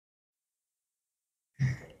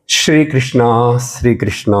Shri Krishna, Shri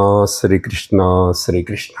Krishna, Shri Krishna, Shri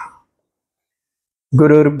Krishna.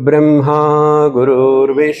 Gurur Brahma,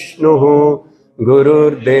 Gurur Vishnu,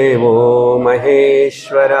 Gurur Devo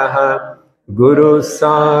Maheshwaraha, Guru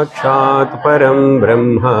Sakshat Param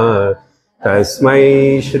Brahma,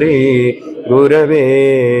 Tasmai Shri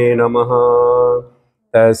Gurave Namaha,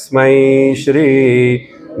 Tasmai Shri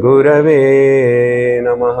Gurave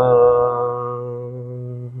Namaha.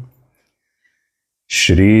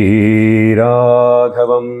 Shri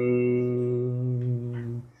Raghavam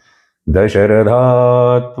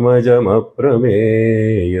Dasharathatmajam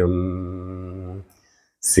Aprameyam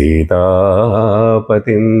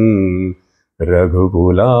Sitapatim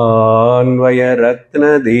Raghukulanvaya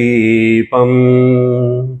Ratnadipam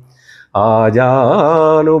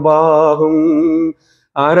Ajanubahum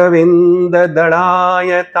Aravinda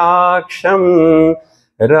Dadayataksham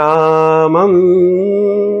Ramam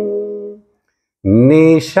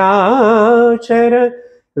Nishachara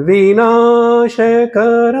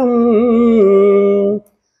Vinashakaram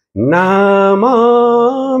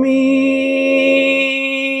Namami.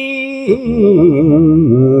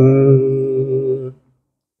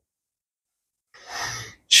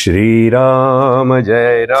 Shri Rama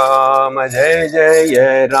Jai Rama Jai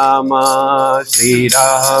Jai Rama Shri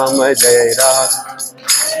Rama Jai Rama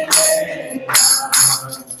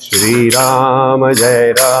Shri Rama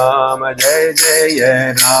Jai Rama Jai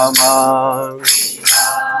Jai Rama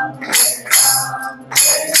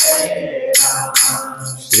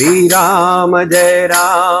Shri Rama Jai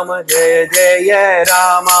Rama Jai Jai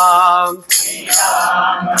Rama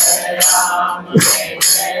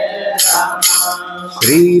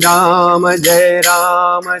Shri Rama Jai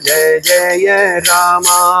Rama Jai Jai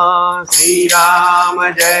Rama Shri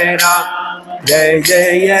Rama Jai Rama Jai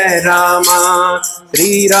Jai Rama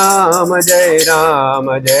Shri Rama Jai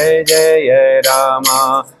Rama Jai Jai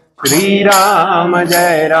Rama Shri Rama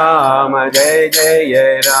Jai Rama Jai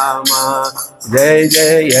Jai Rama Jai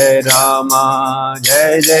Jai Rama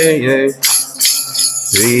Jai Jai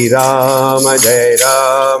Shri Rama Jai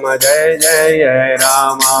Rama Jai Jai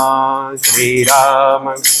Rama Shri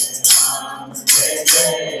Rama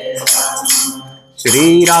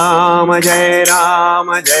Shri Rama Jai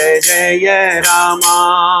Rama Jai Jai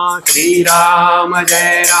Rama Shri Rama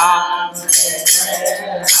Jai Rama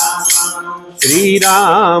Shri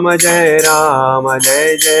Rama Jai Rama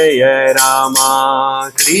Jai Jai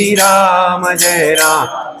Rama Shri Rama Jai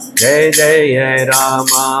Rama Jai Jai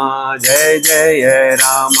Rama Jai Jai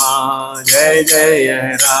Rama Jai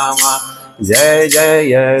Jai Rama Jai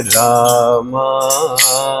Jai Rama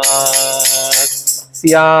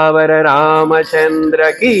Syavar Ramachandra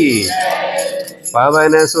ki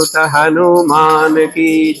Pavan Sutta Hanuman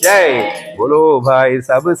ki Jai Bolo Bhai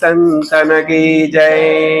Sab Santan ki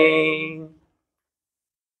Jai.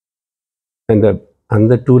 And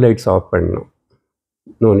the two lights off pannu.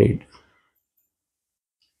 No need.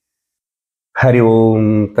 Hari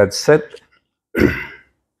Om Tat Sat.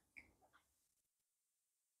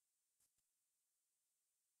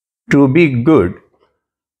 To be good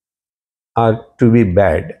or to be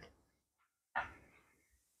bad.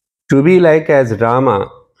 To be like as Rama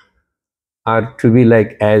or to be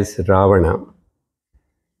like as Ravana.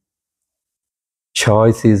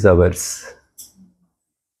 Choice is ours.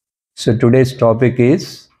 So today's topic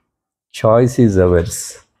is choice is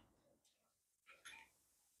ours.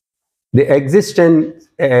 The existence,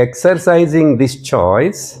 exercising this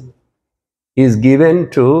choice is given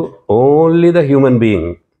to only the human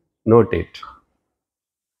being. Note it.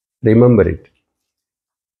 Remember it.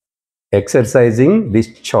 Exercising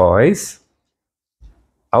this choice,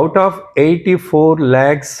 out of 84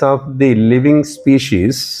 lakhs of the living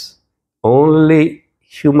species, only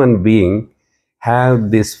human being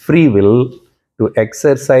have this free will to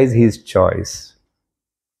exercise his choice.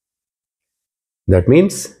 That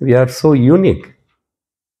means we are so unique.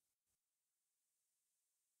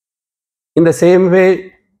 In the same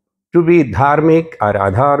way, to be dharmic or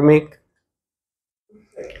adharmic,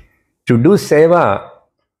 to do seva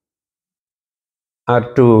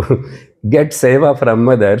or to get seva from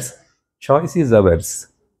others, choice is ours.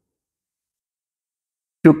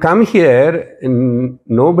 To come here,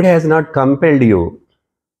 nobody has not compelled you.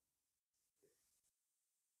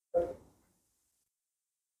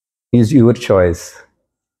 Is your choice.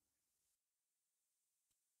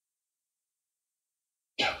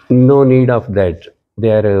 No need of that.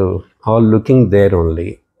 They are all looking there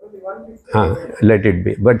only. Let it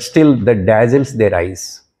be. But still that dazzles their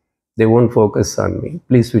eyes. They won't focus on me.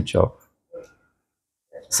 Please switch off.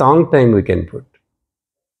 Song time we can put.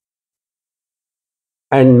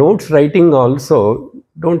 And notes writing also,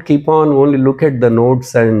 don't keep on only look at the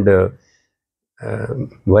notes and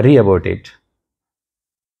worry about it.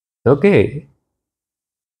 Okay,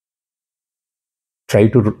 try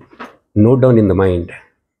to note down in the mind.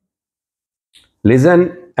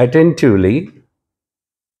 Listen attentively,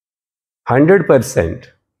 100%.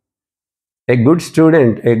 A good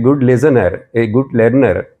student, a good listener, a good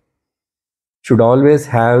learner should always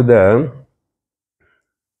have the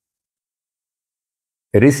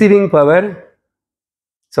receiving power,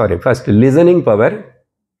 sorry, first listening power,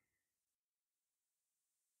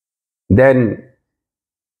 then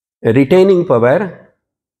retaining power,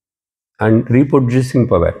 and reproducing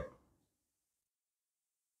power.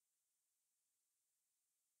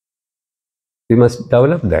 We must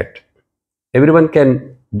develop that. Everyone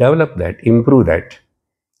can develop that, improve that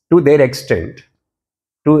to their extent,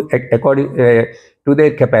 according to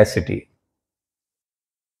their capacity.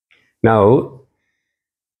 Now,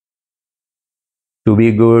 to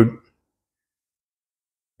be good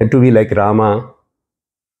and to be like Rama,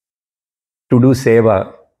 to do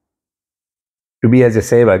seva, to be as a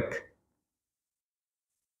sevak,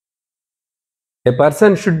 a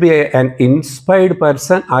person should be an inspired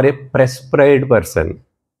person or a prescribed person.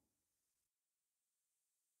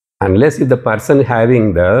 Unless if the person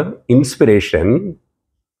having the inspiration,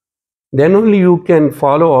 then only you can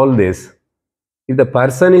follow all this. If the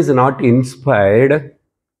person is not inspired,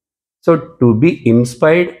 so to be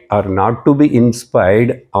inspired or not to be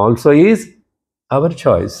inspired also is our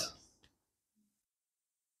choice.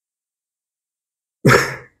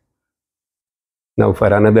 Now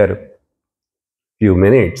for another few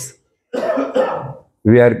minutes,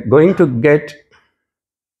 we are going to get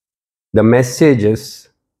the messages,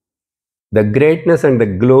 the greatness and the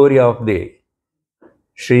glory of the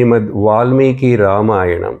Srimad Valmiki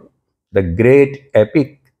Ramayanam, the great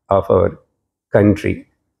epic of our country.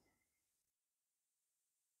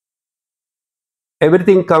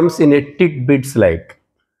 Everything comes in a tidbits like.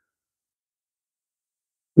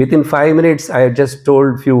 Within 5 minutes, I have just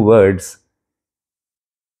told few words.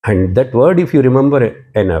 And that word, if you remember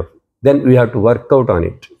enough, then we have to work out on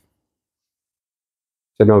it.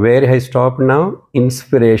 So now where I stop now?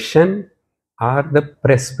 Inspiration or the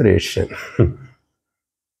perspiration.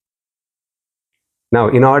 Now,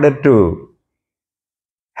 in order to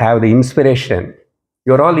have the inspiration,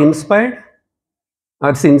 you're all inspired?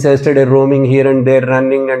 Or since yesterday roaming here and there,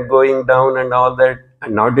 running and going down and all that,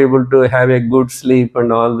 and not able to have a good sleep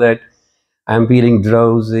and all that, I'm feeling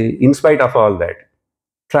drowsy. In spite of all that,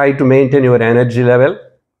 try to maintain your energy level.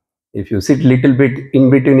 If you sit little bit in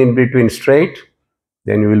between straight,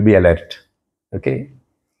 then you will be alert. Okay.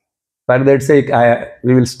 For that sake,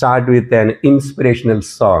 we will start with an inspirational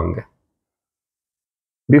song.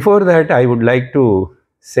 Before that, I would like to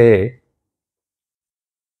say,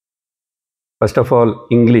 first of all,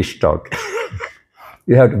 English talk.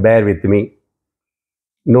 You have to bear with me.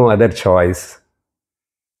 No other choice.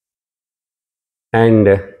 And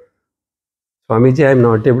Swamiji, I am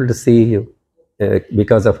not able to see you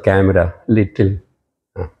because of camera, little.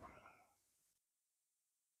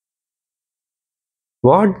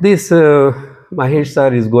 What this Mahesh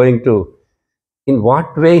sir is going to, in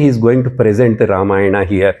what way he is going to present the Ramayana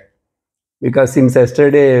here? Because since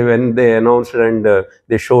yesterday when they announced and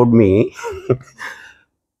they showed me,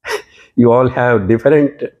 you all have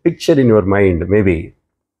different picture in your mind, maybe.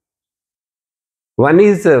 One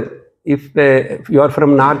is, if you are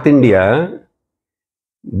from North India,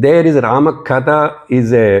 there is Rama Katha,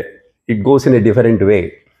 it goes in a different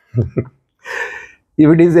way. If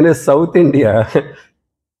it is in a South India,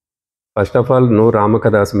 first of all, no Rama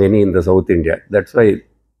Kathas many in the South India. That's why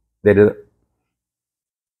there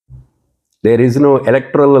is no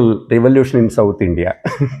electoral revolution in South India.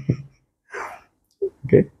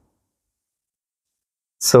 Okay.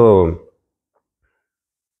 So,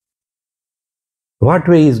 what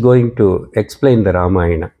way is going to explain the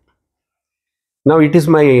Ramayana? Now, it is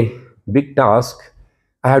my big task.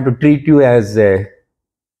 I have to treat you as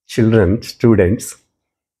children, students,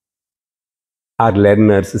 or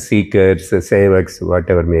learners, seekers, sevaks,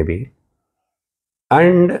 whatever may be.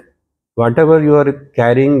 And whatever you are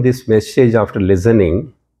carrying this message after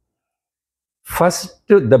listening, first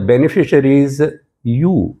the beneficiary is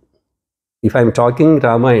you. If I am talking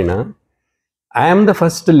Ramayana, I am the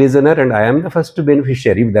first listener and I am the first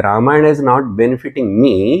beneficiary. If the Ramayana is not benefiting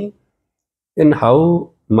me, then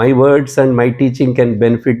how my words and my teaching can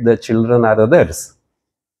benefit the children or others?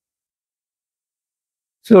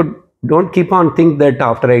 So don't keep on think that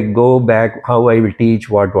after I go back, how I will teach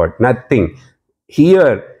what. Nothing.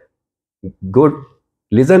 Here, good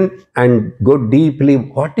Listen and go deeply.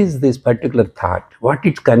 What is this particular thought? What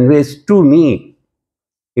it conveys to me?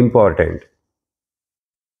 Important.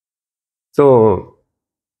 So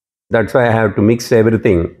that's why I have to mix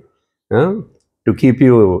everything, to keep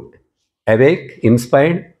you awake,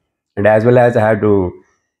 inspired, and as well as I have to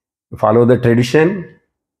follow the tradition.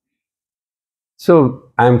 So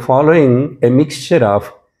I am following a mixture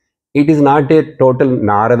of, it is not a total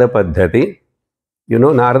Narada Paddhati. You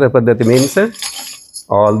know, Narada Paddhati means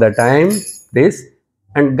all the time this,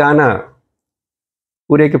 and Gana,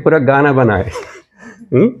 पूरे के पूरा गाना बनाए.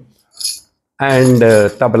 And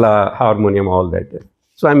tabla, harmonium, all that.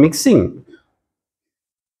 So I'm mixing.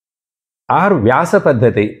 Our Vyasa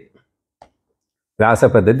Paddhati,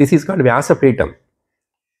 this is called Vyasa Pritam.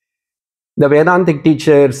 The Vedantic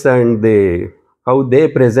teachers and how they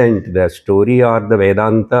present the story or the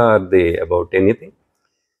Vedanta or about anything.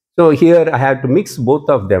 So here I have to mix both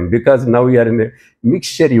of them because now we are in a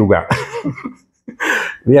mixture yuga.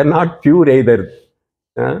 We are not pure either,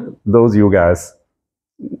 those yugas,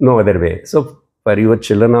 no other way. So for your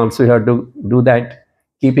children also you have to do that.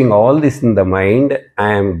 Keeping all this in the mind,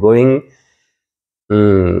 I am going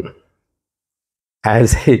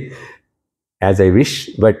as I wish,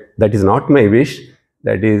 but that is not my wish.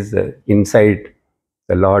 That is inside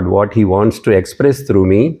the Lord, what He wants to express through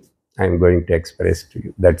me, I am going to express to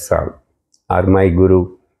you. That's all. Or my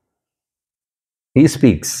Guru, he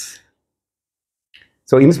speaks.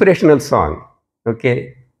 So inspirational song.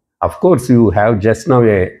 Okay. Of course, you have just now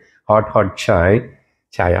a hot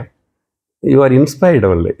chaya. You are inspired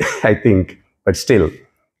only, I think. But still,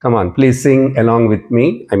 come on, please sing along with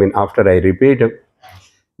me. I mean, after I repeat,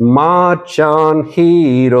 march on,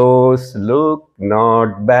 heroes, look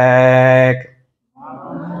not back.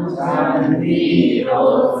 March on,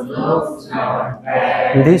 heroes, look not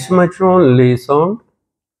back. This much only sound.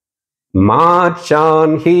 March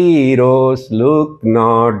on, heroes, look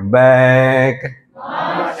not back.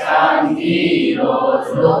 March on,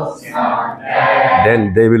 heroes, look not back.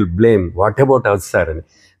 Then they will blame, what about us, sir?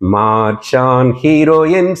 March on,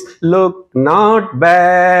 heroines, look not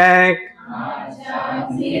back. March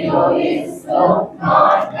on, heroines, look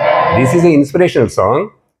not back. This is an inspirational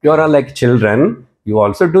song. You are all like children. You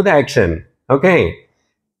also do the action. Okay.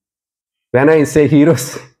 When I say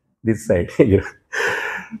heroes, this side.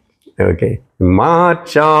 Okay.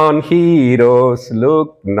 March on, heroes,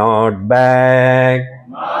 look not back.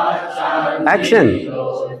 March on, action.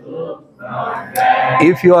 Heroes, look not back.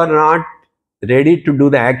 If you are not ready to do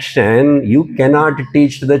the action, you cannot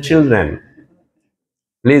teach to the children.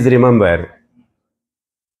 Please remember,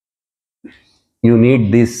 you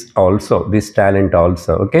need this also, this talent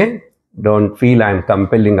also, okay? Don't feel I'm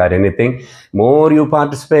compelling or anything. More you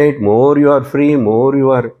participate, more you are free, more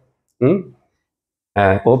you are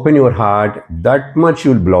open your heart, that much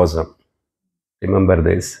you'll blossom. Remember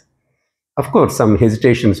this. Of course, some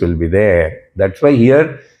hesitations will be there. That's why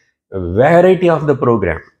here, variety of the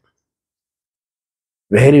program.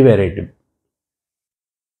 Very variety.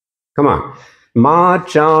 Come on.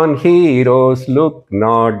 March on, heroes, look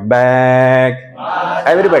not back. March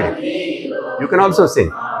everybody. You can also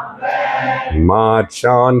sing. March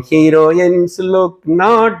on, heroines, look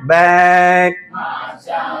not back. March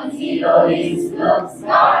on, heroines, look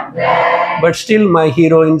not back. But still my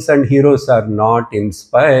heroines and heroes are not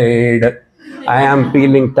inspired. I am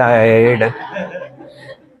feeling tired.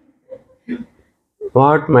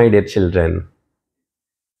 What, my dear children?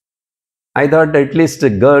 I thought at least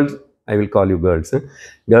girls, I will call you girls.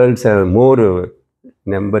 Girls have more,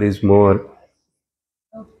 number is more.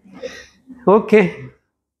 Okay.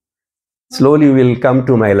 Slowly we will come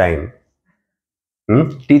to my line.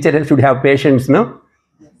 Teacher should have patience, no?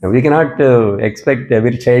 We cannot expect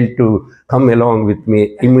every child to come along with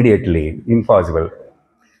me immediately. Impossible.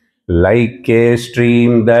 Like a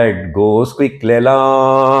stream that goes quickly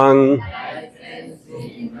along.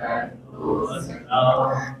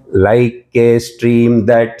 Like a stream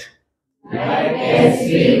that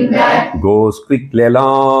goes quickly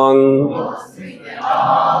along.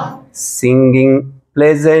 Singing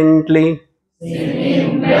pleasantly.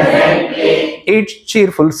 Its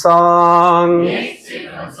cheerful song.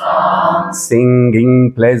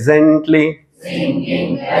 Singing pleasantly.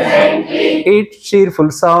 Its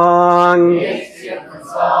cheerful song.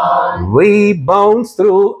 We bounce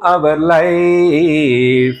through our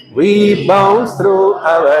life. We bounce through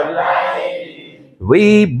our life.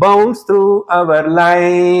 We bounce through our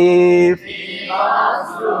life. We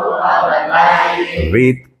bounce through our life.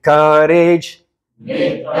 With courage.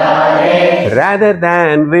 With courage. Rather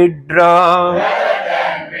than withdraw. Rather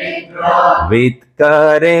than withdraw. With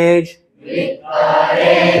courage.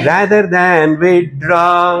 rather than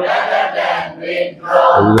withdraw.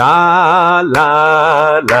 La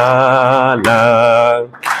la la la.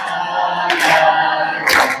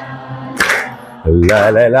 La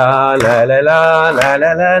la la la la la la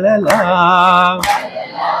la la la la.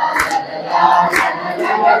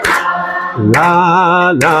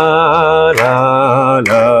 La la la la la.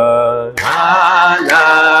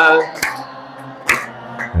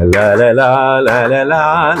 La la la la la la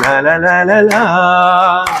la la la la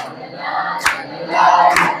la.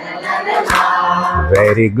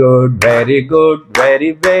 Very good, very good,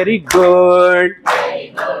 very, very good.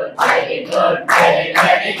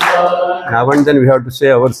 Now and then we have to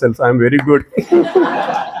say ourselves, I am very good.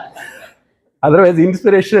 Otherwise,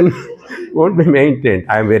 inspiration won't be maintained.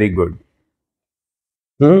 I am very good.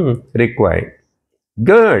 Required.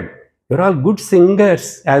 Good. You're all good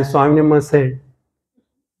singers, as Swaminima said.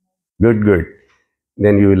 Good, good.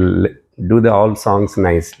 Then you will do the all songs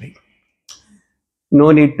nicely.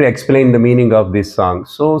 No need to explain the meaning of this song.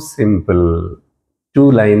 So simple.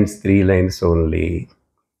 2 lines, 3 lines only.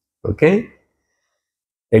 Okay?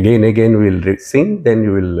 Again, we'll sing, then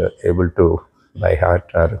you will able to by heart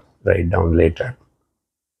or write down later.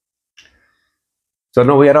 So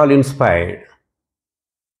now we are all inspired.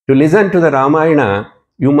 To listen to the Ramayana,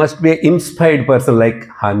 you must be an inspired person like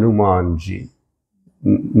Hanumanji.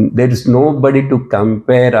 There is nobody to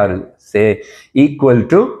compare or say equal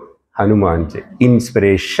to Hanumanji.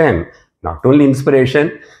 Inspiration. Not only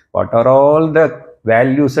inspiration, what are all the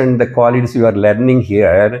values and the qualities you are learning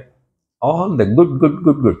here? All the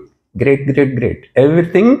good. Great.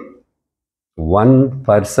 Everything one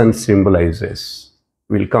person symbolizes.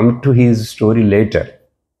 We'll come to his story later.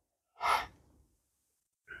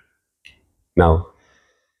 Now,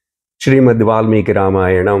 Srimad Valmiki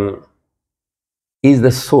Ramayanam is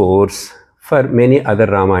the source for many other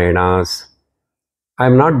Ramayanas.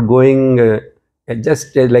 I'm not going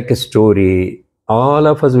just like a story. All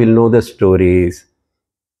of us will know the stories.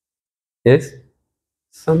 Yes?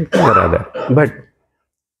 Something or other. But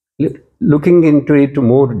looking into it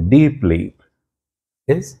more deeply.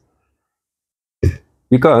 Yes?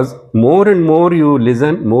 Because more and more you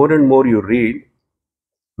listen, more and more you read,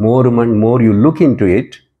 more and more you look into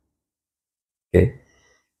it, okay,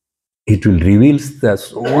 it will reveal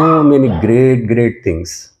so many great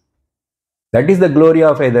things. That is the glory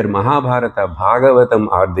of either Mahabharata, Bhagavatam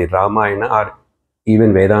or the Ramayana or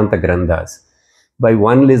even Vedanta Granthas. By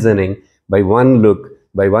one listening, by one look,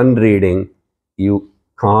 by one reading, you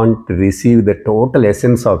can't receive the total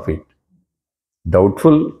essence of it.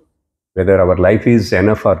 Doubtful whether our life is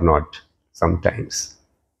enough or not sometimes.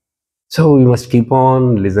 So we must keep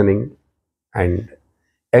on listening and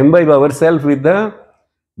imbibe ourselves with the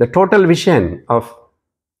total vision of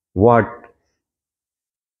what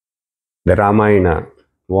the Ramayana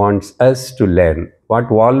wants us to learn, what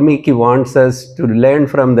Valmiki wants us to learn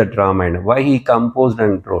from that Ramayana, why he composed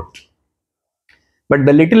and wrote. But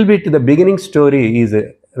the little bit, the beginning story is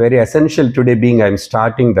very essential today, being I am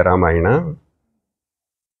starting the Ramayana.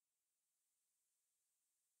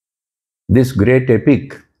 This great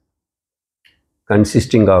epic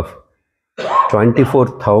consisting of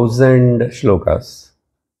 24,000 shlokas.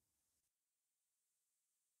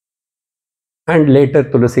 And later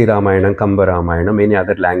Tulasi Ramayana, Kamba Ramayana, many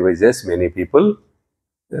other languages, many people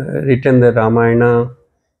written the Ramayana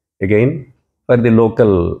again for the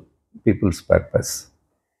local people's purpose.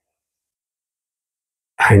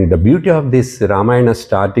 And the beauty of this Ramayana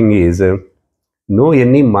starting is no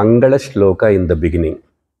any Mangala shloka in the beginning.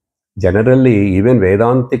 Generally, even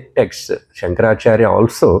Vedantic texts, Shankaracharya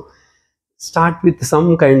also start with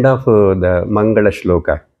some kind of the Mangala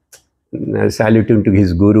shloka, saluting to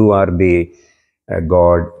his guru or the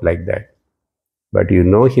god, like that. But you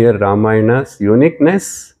know here Ramayana's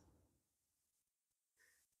uniqueness.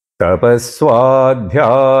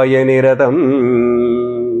 Tapaswadhyaya niratam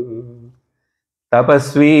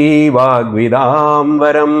tapasvi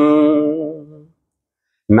vagvidamvaram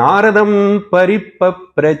Naradam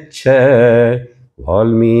paripapracha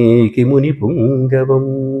Valmiki Munipungavam.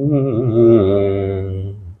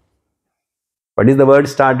 What is the word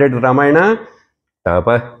started Ramayana?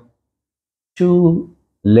 Tapa. 2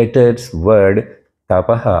 letters word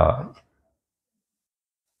tapaha.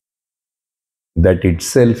 That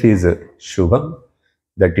itself is Shubham.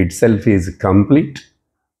 That itself is complete.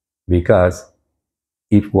 Because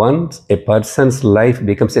if once a person's life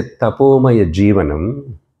becomes a tapomaya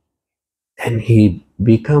jivanam, then he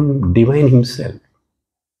becomes divine himself.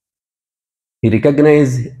 He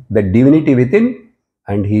recognizes the divinity within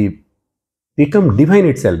and he becomes divine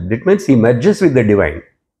itself. That means he merges with the divine.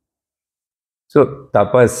 So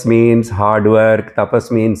tapas means hard work, tapas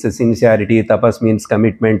means sincerity, tapas means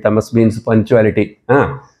commitment, tapas means punctuality.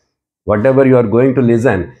 Whatever you are going to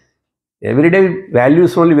listen, every day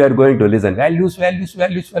values only we are going to listen. Values, values,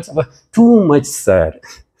 values, values. Too much, sir.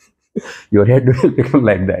 Your head will become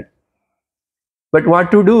like that. But what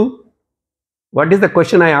to do? What is the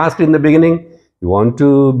question I asked in the beginning? You want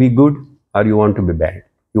to be good or you want to be bad?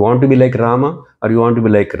 You want to be like Rama or you want to be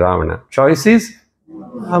like Ravana? Choice is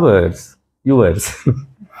ours, yours.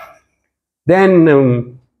 Then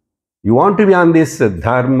you want to be on this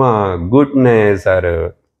dharma, goodness,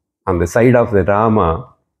 or on the side of the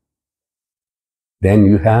Rama, then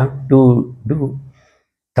you have to do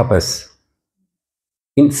tapas.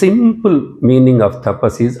 In simple meaning of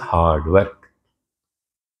tapas is hard work.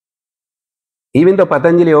 Even the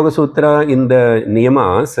Patanjali Yoga Sutra in the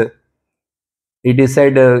Niyamas, it is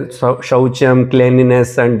said shaucham,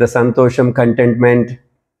 cleanliness, and the santosham, contentment.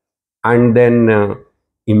 And then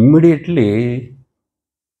immediately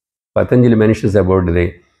Patanjali mentions about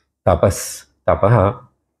the tapas, tapaha.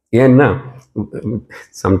 Yeah,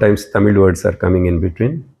 sometimes Tamil words are coming in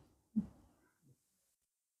between.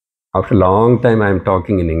 After a long time, I am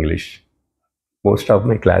talking in English. Most of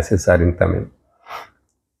my classes are in Tamil.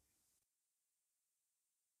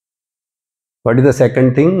 What is the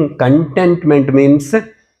second thing? Contentment means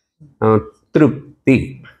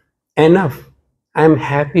trupti. Enough. I am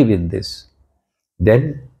happy with this.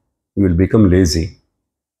 Then you will become lazy.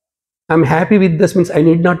 I am happy with this means I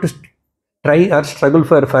need not to try or struggle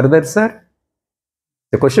for further, sir.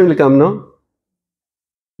 The question will come, no?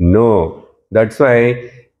 No. That's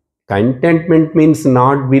why contentment means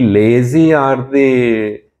not be lazy or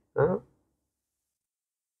the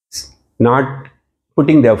not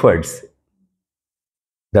putting the efforts.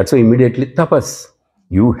 That's why immediately tapas.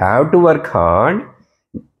 You have to work hard,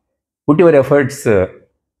 put your efforts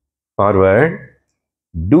forward,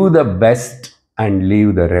 do the best and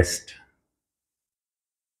leave the rest.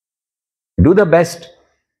 Do the best.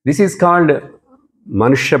 This is called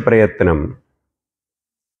Manushya Prayatnam,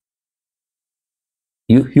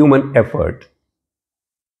 human effort.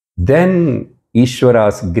 Then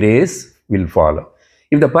Ishvara's grace will follow.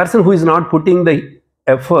 If the person who is not putting the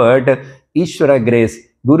effort, Ishvara grace,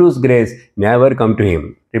 Guru's grace never come to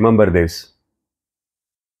him. Remember this.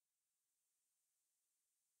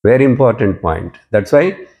 Very important point. That's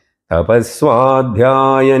why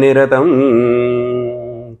tapaswadhyaya niratam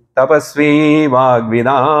tapasvi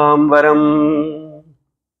vagvidam varam.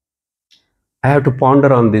 I have to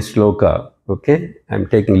ponder on this sloka. Okay, I'm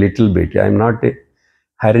taking little bit. I'm not a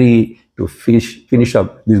hurry to finish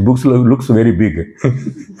up. This book looks very big.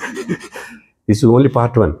 This is only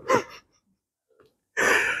part one.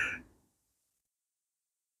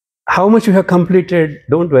 How much you have completed,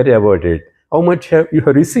 don't worry about it. How much you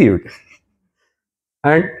have received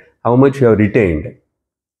and how much you have retained.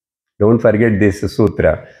 Don't forget this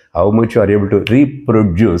sutra. How much you are able to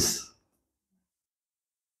reproduce.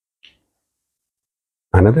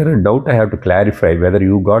 Another doubt I have to clarify, whether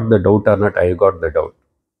you got the doubt or not, I got the doubt.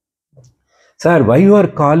 Sir, why you are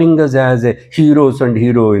calling us as heroes and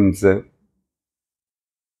heroines?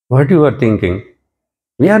 What you are thinking?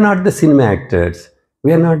 We are not the cinema actors.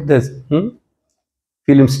 We are not the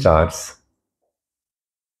film stars.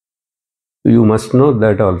 You must know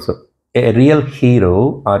that also. A real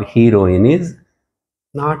hero or heroine is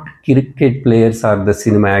not cricket players or the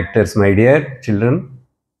cinema actors, my dear children.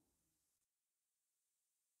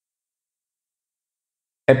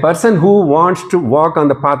 A person who wants to walk on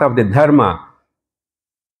the path of the dharma,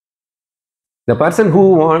 the person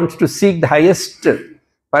who wants to seek the highest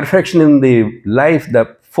perfection in the life,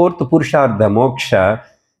 the fourth purusha or the moksha,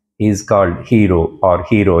 is called hero or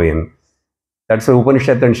heroine. That's why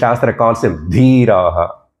Upanishad and Shastra calls him Dhiraha.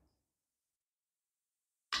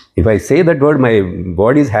 If I say that word, my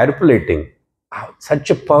body is hair pulsating.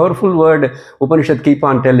 Such a powerful word. Upanishad keep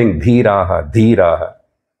on telling Dhiraha, Dhiraha.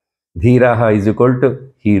 Dhiraha is equal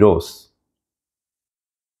to heroes.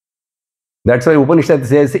 That's why Upanishad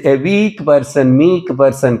says a weak person, meek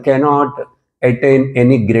person cannot attain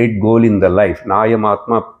any great goal in the life. Nayam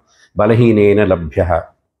atma balahinena labhyaha.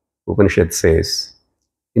 Upanishad says.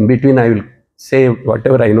 In between, I will say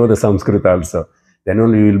whatever I know the Sanskrit also. Then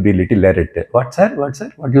only you will be little literate. What, sir? What,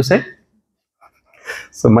 sir? What you said?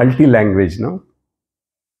 So multi-language, no?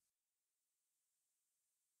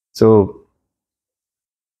 So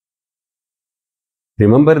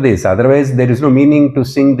remember this. Otherwise, there is no meaning to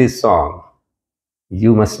sing this song.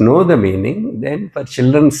 You must know the meaning. Then, for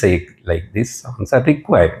children's sake, like these songs are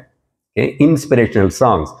required. Okay? Inspirational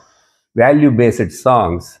songs, value-based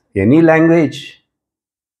songs, any language.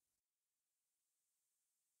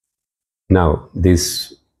 Now,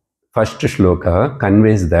 this first shloka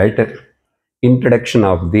conveys that introduction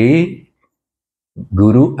of the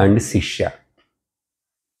Guru and Sishya.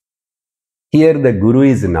 Here the Guru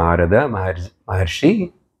is Narada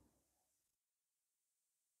Maharshi.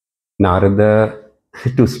 Narada,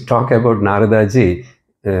 to talk about Narada ji,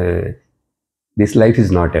 this life is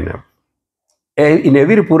not enough. In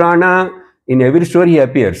every Purana, in every story he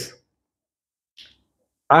appears.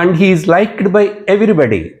 And he is liked by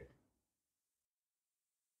everybody.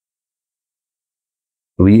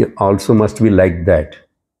 We also must be like that.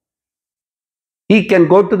 He can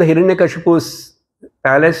go to the Hiranyakashipu's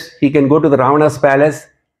palace, he can go to the Ravana's palace,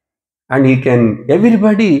 and he can,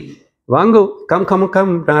 everybody, Vango, come,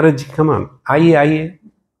 Naraji, come on, aye.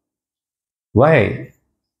 Why?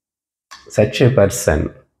 Such a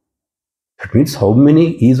person. That means how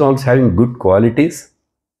many, he is also having good qualities.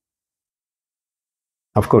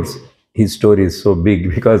 Of course, his story is so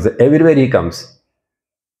big because everywhere he comes.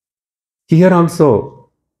 Here also,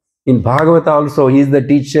 in Bhagavata also, he is the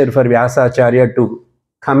teacher for Vyasacharya to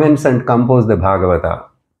commence and compose the Bhagavata.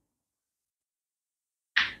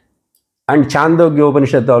 And Chandogya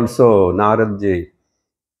Upanishad also, Naradji.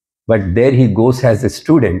 But there he goes as a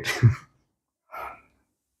student.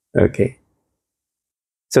 Okay.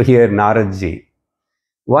 So here Naradji.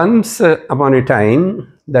 Once upon a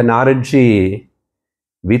time, the Naradji,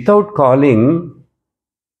 without calling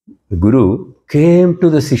the Guru, came to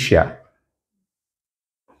the Sishya.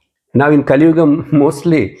 Now in Kali Yuga,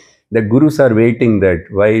 mostly the Gurus are waiting that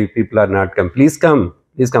why people are not come. Please come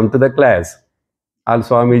to the class. All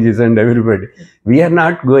Swamijis and everybody. We are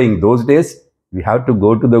not going. Those days, we have to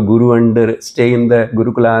go to the Guru and stay in the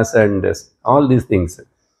Guru class and all these things.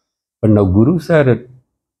 But now Gurus are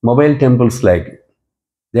mobile temples like.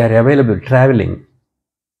 They are available, traveling.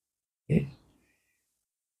 Okay.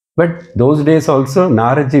 But those days also,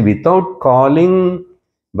 Naraji, without calling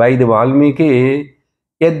by the Valmiki,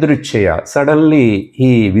 Yadruchaya, suddenly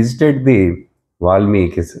he visited the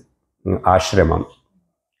Valmiki's ashramam.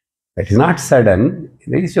 That is not sudden,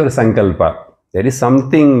 there is your sankalpa. There is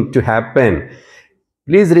something to happen.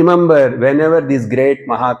 Please remember, whenever these great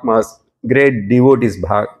Mahatmas, great devotees,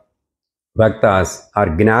 Bhaktas or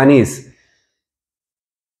Gnanis,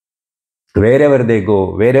 wherever they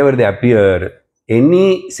go, wherever they appear,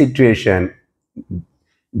 any situation,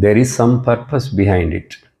 there is some purpose behind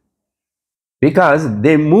it. Because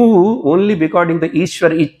they move only according to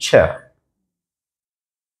Ishwar Ichcha.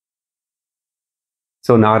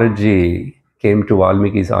 So Naradji came to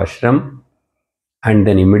Valmiki's ashram, and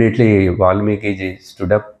then immediately Valmiki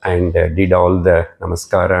stood up and did all the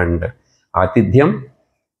namaskara and atidhyam.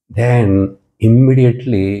 Then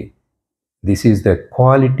immediately, this is the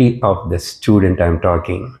quality of the student I am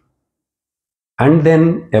talking. And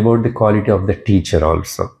then about the quality of the teacher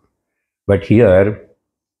also. But here,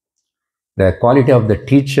 the quality of the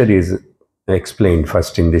teacher is explained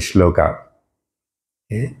first in this shloka.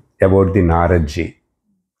 Okay, about the Naradji.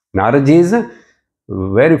 Naradji is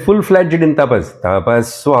very full-fledged in tapas.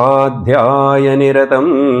 Tapaswadhyaya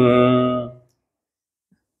niratam.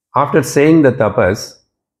 After saying the tapas,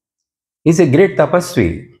 he is a great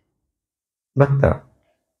tapasvi, bhakta,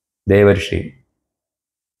 devarshi.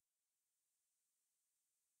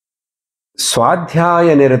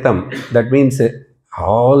 Swadhyaya niratam, that means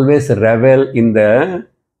always revel in the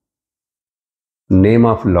name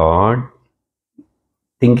of Lord,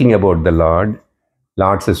 thinking about the Lord,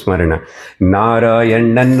 Lord's Smarana.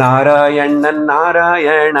 Narayana, Narayana,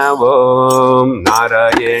 Narayana, Om.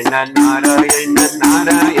 Narayana, Narayana,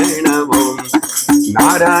 Narayana, Om.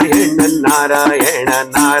 Narayana, Narayana,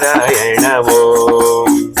 Narayana,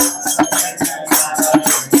 Om.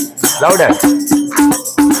 Louder.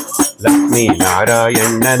 Lakshmi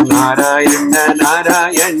Narayana, Narayana,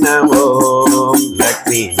 Narayana, Om.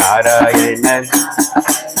 Lakshmi Narayana,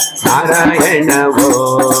 Narayana,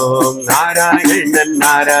 Om. Narayana,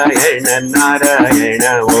 Narayana,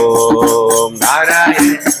 Narayana, Om.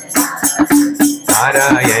 Narayana,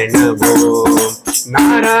 Narayana, Om.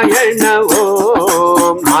 Narayana,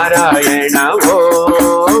 Om. Narayana,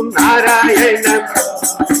 Om. Narayana,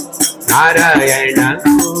 Narayana,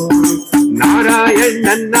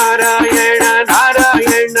 Narayana, Narayana,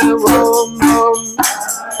 Narayana, Om, Om.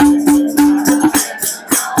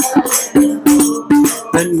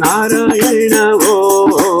 Narayana,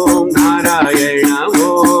 Om, Narayana,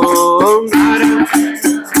 Om, Narayana,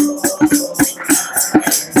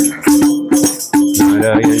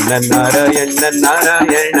 Narayana,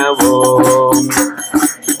 Narayana, Om.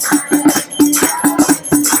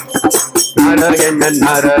 Narayana,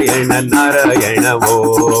 Narayana, Narayana,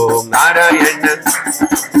 Om. Narayana,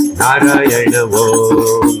 Narayana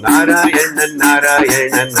Om, Narayana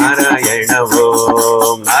Narayana Narayana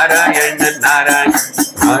Om, Narayana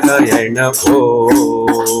Narayana Om.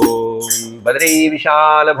 Badri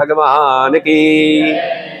Vishal Bhagavan ki.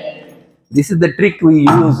 This is the trick we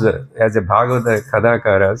use as a Bhagavata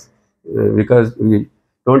Kadakaras because we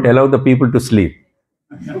don't allow the people to sleep.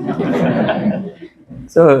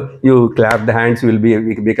 So you clap the hands, will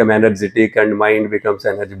become energetic, and mind becomes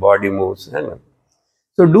energy, body moves.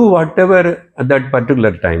 So do whatever at that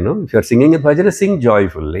particular time. No? If you are singing a bhajana, sing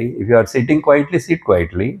joyfully. If you are sitting quietly, sit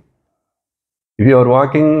quietly. If you are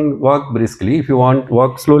walking, walk briskly. If you want,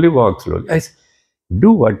 walk slowly, walk slowly.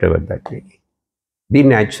 Do whatever that way. Be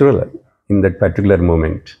natural in that particular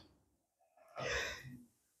moment.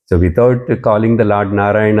 So without calling the Lord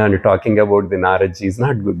Narayana and talking about the Naraji is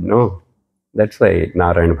not good, no. That's why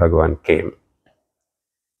Narayana Bhagavan came.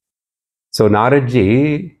 So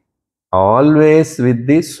Naraji always with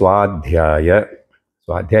the Swadhyaya.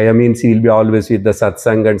 Swadhyaya means he will be always with the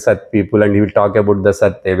satsang and sat people, and he will talk about the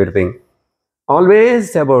sat, everything.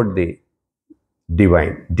 Always about the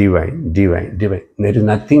divine, divine, divine, divine. There is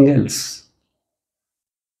nothing else.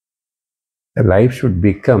 The life should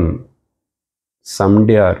become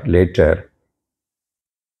someday or later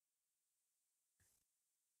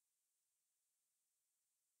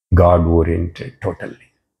God-oriented totally.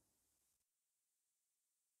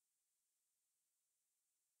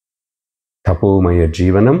 Tapomaya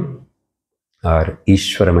Jivanam or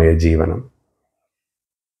Ishwaramaya Jivanam.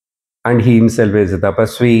 And he himself is a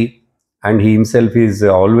tapasvi, and he himself is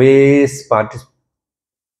always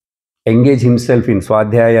engage himself in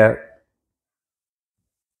Swadhyaya.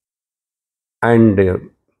 And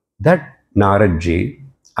that Naradji,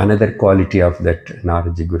 another quality of that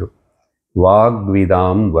Naradji Guru,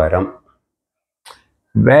 Vagvidam Varam.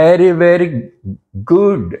 Very, very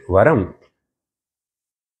good Varam.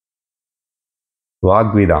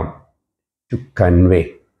 Vagvidam, to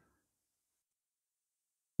convey.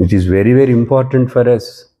 It is very, very important for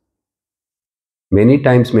us. Many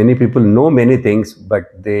times, many people know many things, but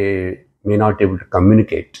they may not be able to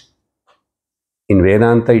communicate. In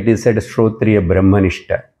Vedanta, it is said Shrotriya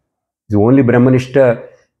Brahmanishta. The only Brahmanishta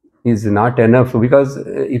is not enough, because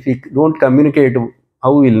if we don't communicate,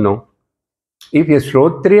 how we will know? If a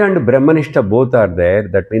Shrotriya and Brahmanishta both are there,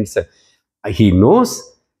 that means he knows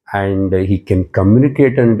and he can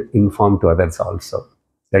communicate and inform to others also.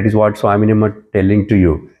 That is what Swami is telling to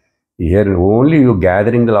you. Here only you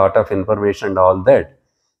gathering a lot of information and all that,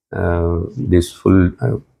 this full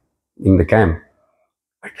in the camp.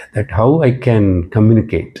 But that how I can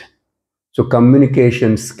communicate. So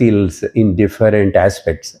communication skills in different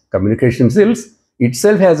aspects. Communication skills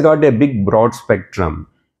itself has got a big broad spectrum.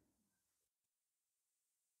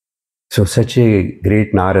 So such a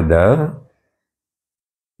great Naradam.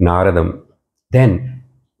 Then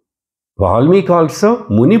Valmiki also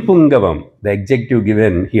Munipungavam, the adjective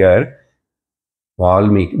given here,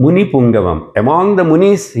 Valmiki, Munipungavam. Among the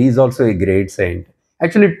Munis, he is also a great saint.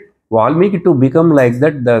 Actually, Valmiki to become like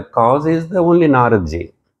that, the cause is the only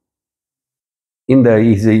Naradji.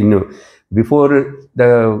 Before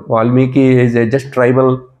the Valmiki is just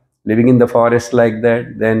tribal, living in the forest like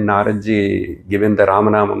that. Then Naradji given the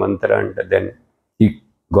Ramanama mantra, and then he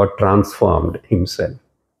got transformed himself.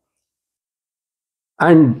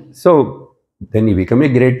 And so then he became a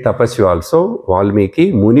great tapasya also.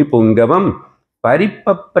 Valmiki Muni Pungavam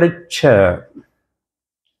Paripapracha.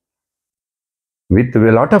 With a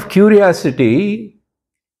lot of curiosity,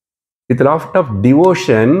 with a lot of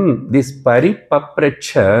devotion, this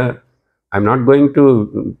Paripapracha, I'm not going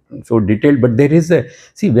to so detailed, but there is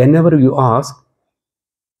whenever you ask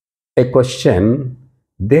a question,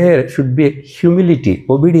 there should be a humility,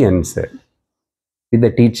 obedience with the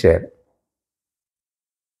teacher,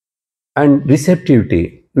 and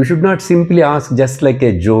receptivity. You should not simply ask just like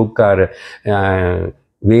a joke or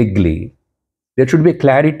vaguely. There should be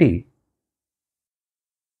clarity.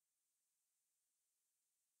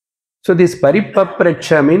 So this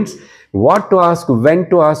paripapracha means what to ask, when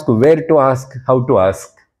to ask, where to ask, how to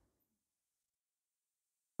ask.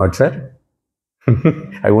 What, sir?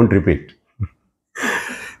 I won't repeat.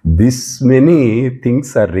 This many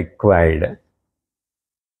things are required.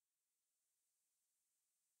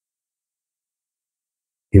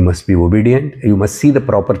 You must be obedient. You must see the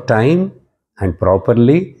proper time and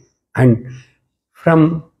properly. And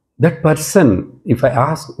from that person, if I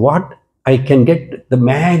ask what I can get the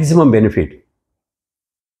maximum benefit.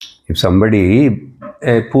 If somebody,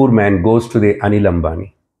 a poor man, goes to the Anil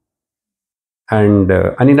Ambani, and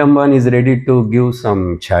Anil Ambani is ready to give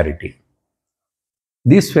some charity.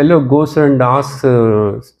 This fellow goes and asks,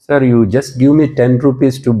 sir, you just give me 10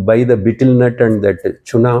 rupees to buy the betel nut and that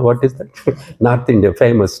chuna. What is that? North India,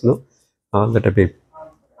 famous, no? All that a bit.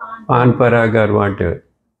 Pan parag or whatever.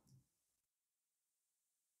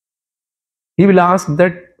 He will ask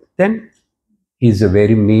that, then he's a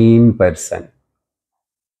very mean person.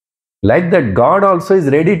 Like that, God also is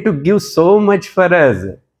ready to give so much for us.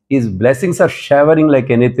 His blessings are showering like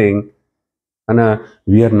anything, and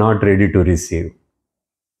we are not ready to receive.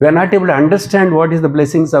 We are not able to understand what is the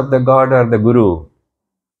blessings of the God or the Guru.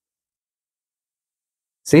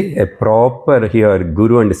 See, a proper here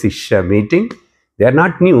Guru and Sishya meeting. They are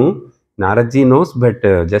not new. Naradji knows, but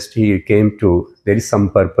just he came to, there is some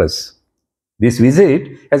purpose. This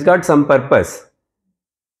visit has got some purpose.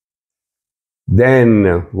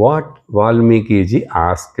 Then what Valmiki ji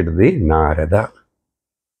asked the Narada?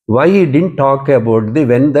 Why he didn't talk about the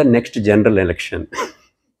when the next general election?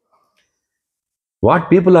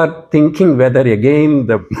 What people are thinking whether again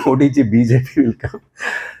the Modi ji BJP will come?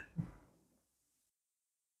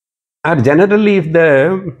 Or generally, if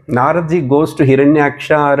the Naradji goes to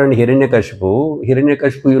Hiranyaksha and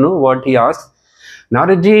Hiranyakashipu, you know what he asks?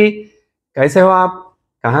 Naradji, kaise ho aap?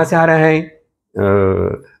 Kahan se aa rahe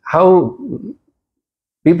hain? How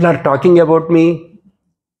people are talking about me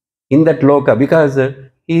in that loka, because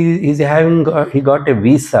he got a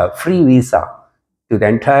visa, free visa to the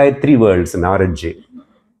entire three worlds, Naradji.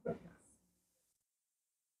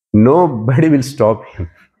 Nobody will stop him.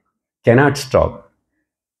 Cannot stop.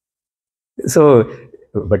 So,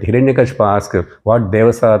 but Hiranyakashipu asked, what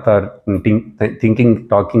Devasat are thinking,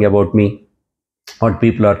 talking about me? What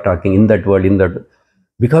people are talking in that world, in that,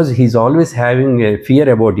 because he's always having a fear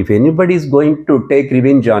about if anybody is going to take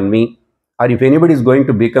revenge on me, or if anybody is going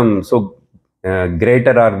to become so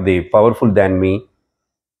greater or the powerful than me,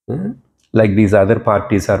 like these other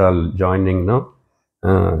parties are all joining, no?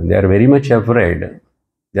 They are very much afraid.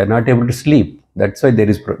 They are not able to sleep. That's why there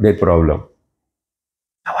is their problem.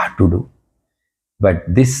 What to do? But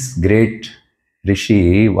this great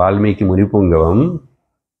Rishi, Valmiki Munipungavam,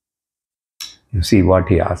 you see what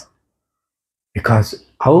he asked. Because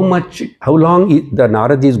how long the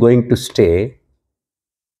Narad is going to stay,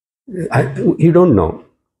 you don't know.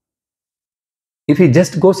 If he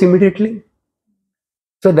just goes immediately.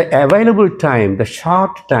 So the available time, the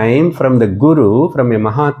short time from the Guru, from a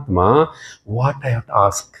Mahatma, what I have to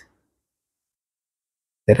ask.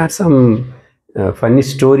 There are some funny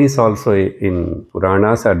stories also in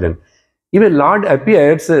Puranas. Even Lord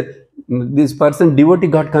appears, this person, devotee,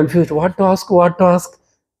 got confused. What to ask? What to ask?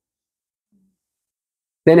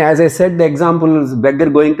 Then, as I said, the example is beggar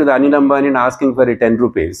going to the Anil Ambani and asking for 10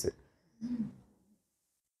 rupees.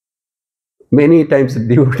 Many times,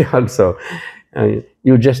 devotee also,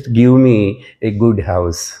 you just give me a good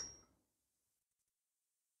house.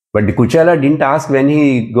 But the Kuchala didn't ask when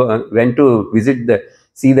he went to visit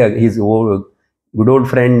his good old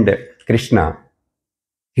friend Krishna.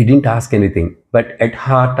 He didn't ask anything. But at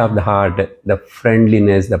heart of the heart, the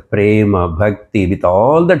friendliness, the prema, bhakti, with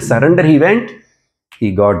all that surrender he went,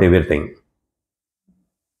 he got everything.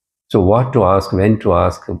 So what to ask, when to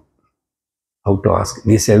ask, how to ask,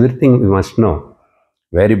 this everything we must know.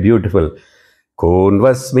 Very beautiful.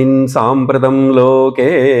 Konvasmin sampradam loke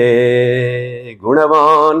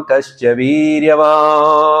gunavan kasya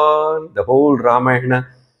viryavan. The whole Ramayana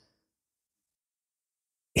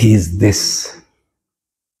is this.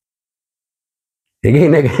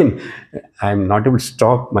 Again, I'm not able to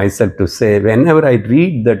stop myself to say, whenever I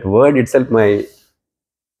read that word itself, my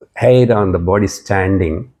hair on the body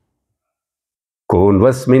standing.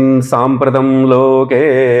 Konvasmin sampradam loke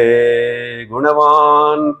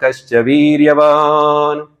gunavan kasya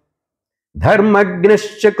viryavan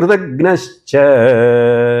dharmagnascha krutagnascha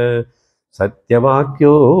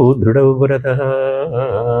satyavakyo dhrudavratah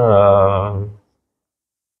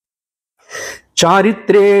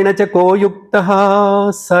charitreణ च को युक्तः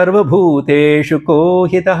सर्वभूतेषु को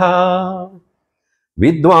हितः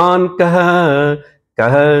विद्वान् कः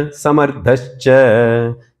कः समर्थश्च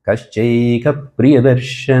कश्चैक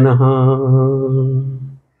प्रियदर्शनः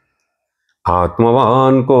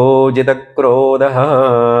आत्मवान् को जितक्रोधः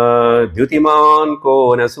द्युतिमान् को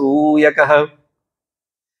न सूयकः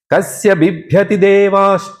कस्य बिभ्यति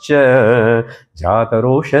देवाश्च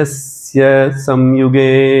जातरोषस्य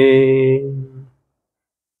संयुगे.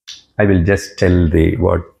 I will just tell the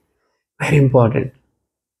word. Very important.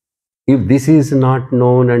 If this is not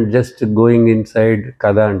known and just going inside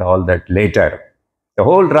Kada and all that later, the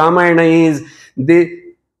whole Ramayana is the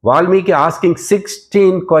Valmiki asking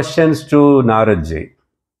 16 questions to Naradji.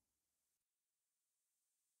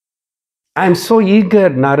 I'm so eager,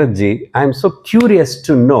 Naradji. I'm so curious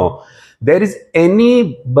to know. There is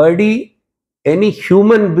anybody, any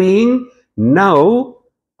human being now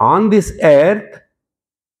on this earth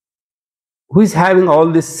who is having all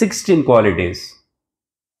these 16 qualities.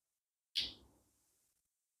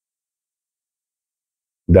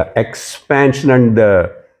 The expansion and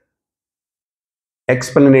the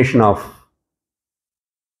explanation of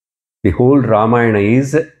the whole Ramayana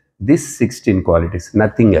is these 16 qualities,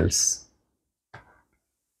 nothing else.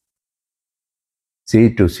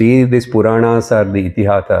 See, to see these Puranas or the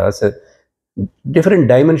Itihasas, different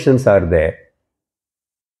dimensions are there.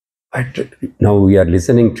 But now we are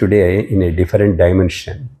listening today in a different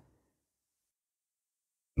dimension.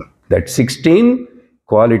 That 16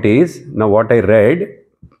 qualities, now what I read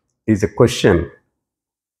is a question.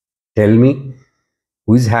 Tell me,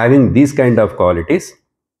 who is having these kind of qualities?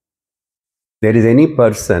 There is any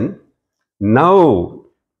person now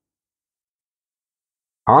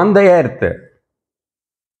on the earth.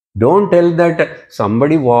 Don't tell that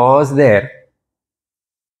somebody was there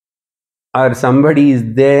or somebody is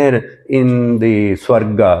there in the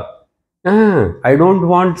Swarga. I don't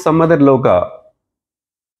want some other loka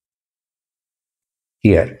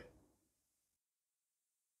here.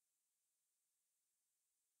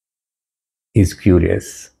 He's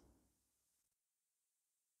curious.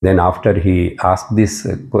 Then after he asked this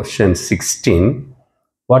question 16,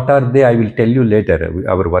 what are they? I will tell you later.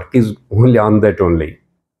 Our work is only on that only.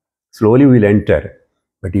 Slowly we will enter.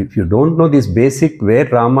 But if you don't know this basic, where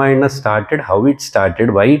Ramayana started, how it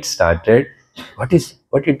started, why it started, what it's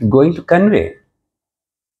going to convey.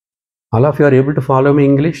 All of you are able to follow me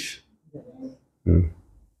English? I'm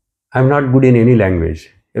not good in any language.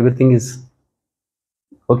 Everything is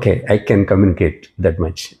okay. I can communicate that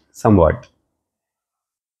much, somewhat,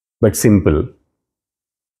 but simple.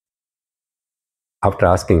 After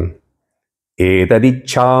asking,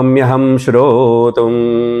 एतदिच्छाम्यहं श्रोतुं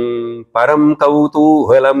परं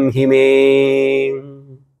कौतूहलं हि मे.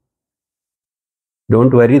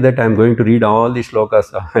 Don't worry that I'm going to read all the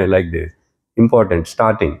shlokas like this. Important,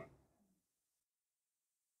 starting.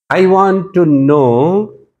 I want to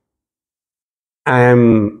know,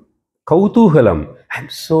 I'm kautuhalam. I'm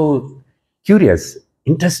so curious,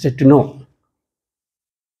 interested to know.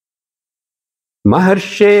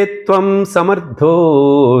 Maharshe tvam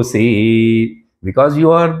samardhosi. Because you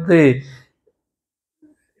are the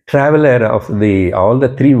traveler of all the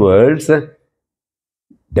three worlds,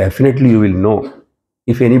 definitely you will know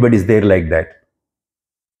if anybody is there like that.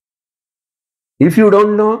 If you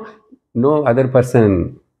don't know, no other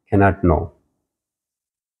person cannot know.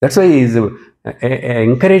 That's why he is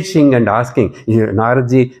encouraging and asking,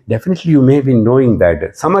 Naradji, definitely you may be knowing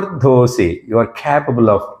that. Samardhosi, you are capable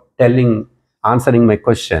of answering my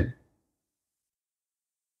question.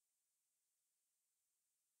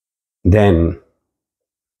 Then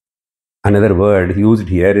another word used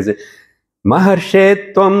here is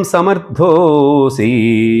Maharshe tvam samardhosi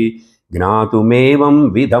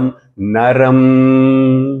gnatumevam vidam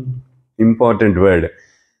naram. Important word.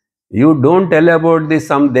 You don't tell about this,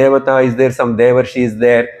 some devata is there, some devarshi is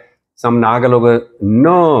there, some nagaloka.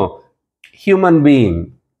 No, human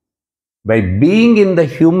being. By being in the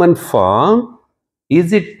human form,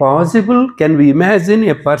 is it possible? Can we imagine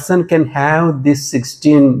a person can have this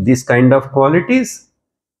 16, this kind of qualities?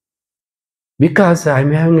 Because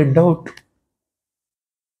I'm having a doubt.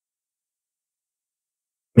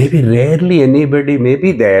 Maybe rarely anybody may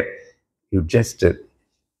be there. You just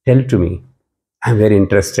tell to me. I'm very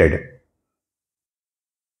interested.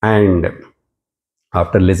 And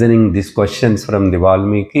after listening these questions from the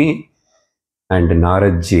Valmiki and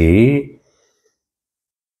Naradji,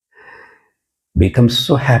 becomes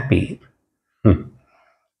so happy.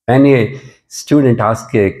 When a student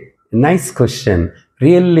asks a nice question,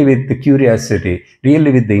 really with the curiosity,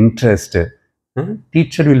 really with the interest,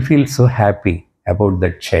 teacher will feel so happy about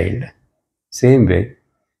that child. Same way,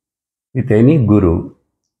 with any guru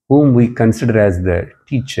whom we consider as the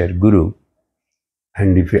teacher, guru,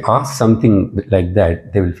 and if we ask something like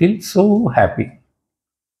that, they will feel so happy.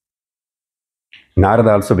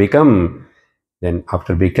 Narada also then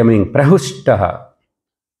after becoming prahushtaha,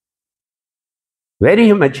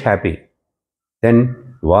 very much happy.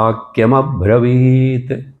 Then Vakyam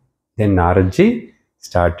Abhravit. Then Naradji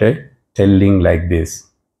started telling like this.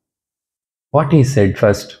 What he said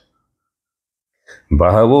first?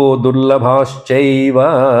 Bahavo durlabhaschaiva.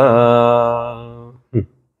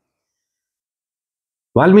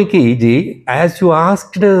 Valmiki ji, as you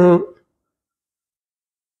asked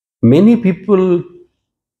many people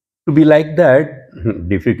to be like that,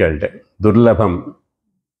 difficult. Durlabham,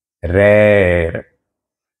 rare.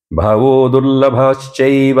 Bhavo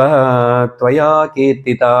durlabhaschaiva tvaya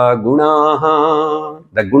kirtita gunaha.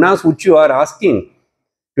 The gunas which you are asking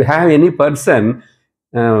to have any person,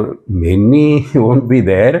 many won't be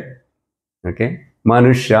there. Okay.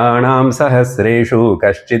 Manushyanam sahasreshu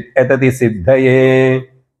kashchit etati siddhaye.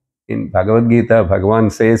 In Bhagavad Gita,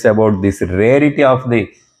 Bhagavan says about this rarity of a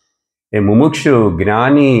mumukshu,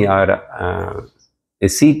 gnani, or a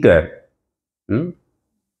seeker.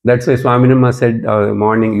 That's why Swaminama said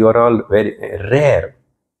morning, you are all very rare.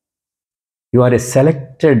 You are a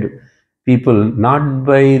selected people, not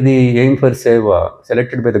by the aim for seva,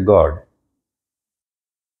 selected by the God.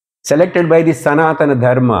 Selected by the Sanatana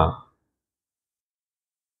Dharma.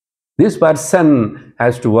 This person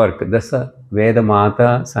has to work. Dasa Veda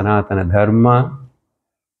Mata, Sanatana Dharma,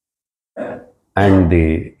 and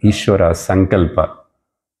the Ishvara Sankalpa.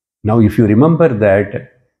 Now, if you remember that,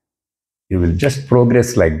 you will just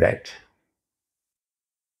progress like that.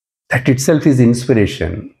 That itself is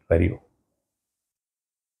inspiration for you.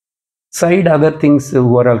 Side other things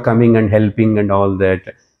who are all coming and helping and all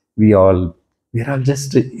that, we are all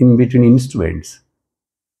just in between instruments.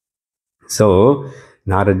 So,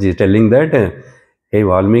 Narad is telling that, hey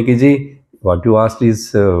Valmiki ji, what you asked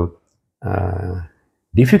is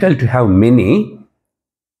difficult to have many,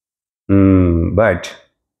 but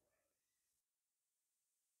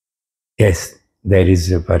yes, there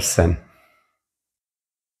is a person.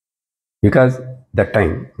 Because that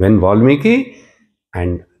time when Valmiki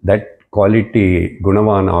and that quality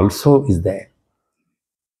Gunavan also is there.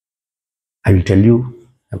 I will tell you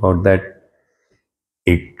about that.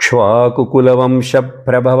 Ikshvakukulavamsha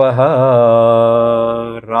prabhavaha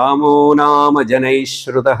Ramo nama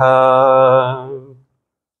janaishrutaha.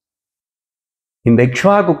 In the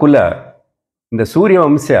Ikshvakukula, in the Surya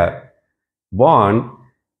Vamsya, born,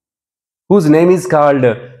 whose name is called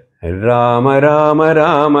Rama Rama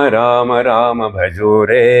Rama Rama Rama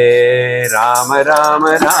Bhajore, Rama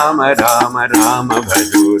Rama Rama Rama Rama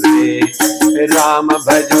Bhajore, Rama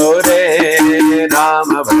Bhajore,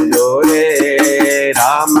 Rama Bhajore,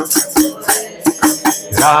 Rama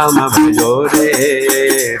Rama Bhajore,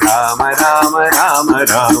 Rama Rama Rama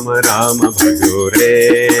Rama Rama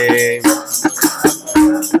Bhajore.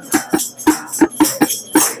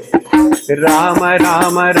 Rama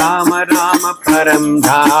Rama Rama Rama Param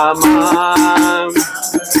Dhama.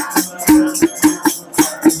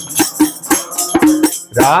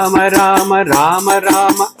 Rama Rama Rama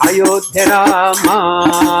Rama Ayodhya Rama.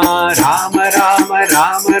 Rama Rama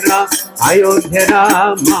Rama Rama Ayodhya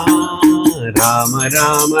Rama. Rama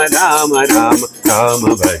Rama Rama Rama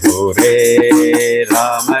Rama Bhajore.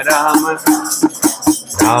 Rama Rama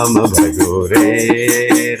Rama Bhajore.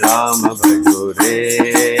 Rama Bhajore.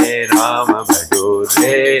 Rama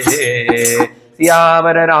Bhajore.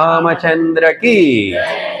 Siyavara Ramachandra ki.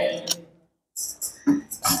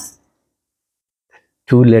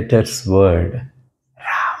 Two letters word.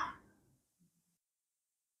 Ram.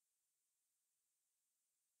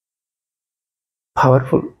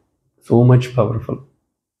 Powerful. So much powerful.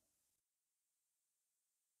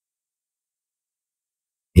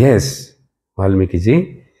 Yes, Valmiki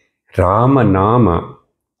ji, Rama Nama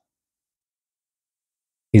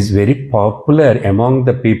is very popular among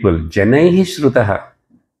the people. Janaihi Shrutaha.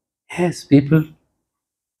 Yes, people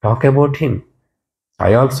talk about him.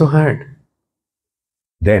 I also heard.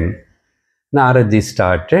 Then Narad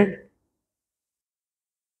started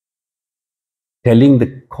telling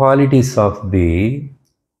the qualities of the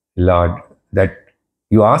Lord that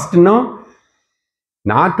you asked now.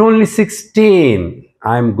 Not only 16,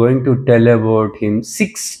 I am going to tell about him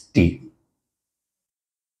 60.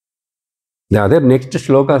 The other next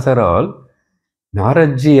shlokas are all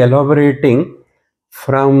Naradji elaborating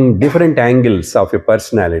from different angles of a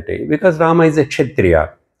personality, because Rama is a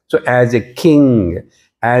Kshatriya. So as a king,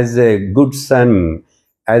 as a good son,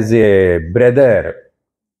 as a brother,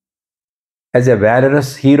 as a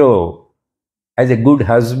valorous hero, as a good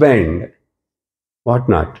husband, what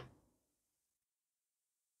not.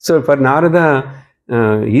 So for Narada,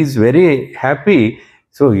 he is very happy.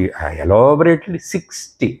 So he elaborately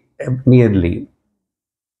 60 nearly.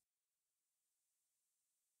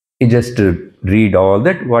 He just read all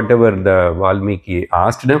that, whatever the Valmiki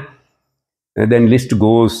asked him. Then list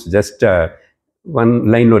goes just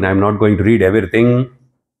one line alone. I am not going to read everything.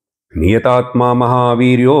 Niyatatma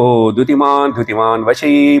Mahaviryo Dutiman Dutiman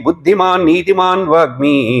Vashi Buddhiman Nitiman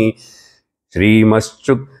Vagmi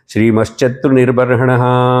Srimaschatru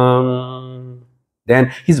Nirbarhanaha.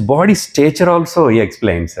 Then his body stature also he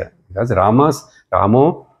explains. Because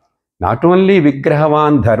Ramo, not only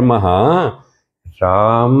Vigrahavan Dharmaha,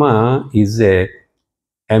 Rama is a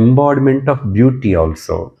embodiment of beauty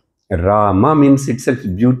also. Rama means itself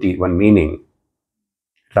beauty, one meaning.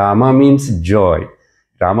 Rama means joy.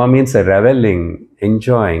 Rama means reveling,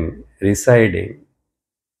 enjoying, residing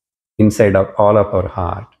inside of all of our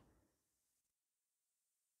heart.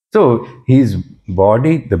 So his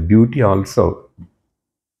body, the beauty also.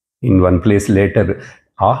 In one place later,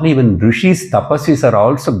 all even rishis, tapasis are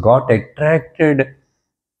also got attracted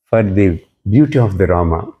for the beauty of the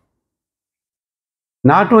Rama.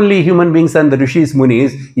 Not only human beings and the rishis,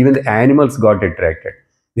 munis, even the animals got attracted.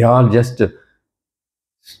 They all just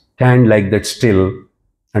stand like that still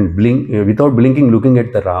and blink without blinking, looking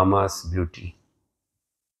at the Rama's beauty.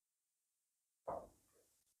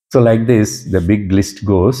 So like this, the big list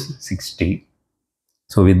goes 60.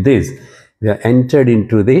 So with this, we are entered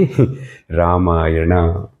into the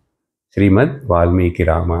Ramayana, Srimad Valmiki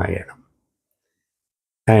Ramayana.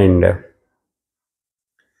 And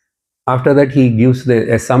after that, he gives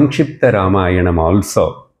a Samkshipta Ramayanam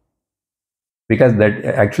also. Because that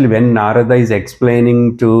actually when Narada is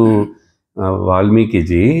explaining to Valmiki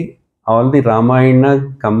ji, all the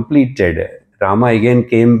Ramayana completed. Rama again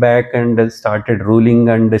came back and started ruling,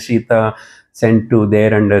 and Sita sent to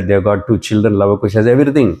there, and they got two children, Lavakushas,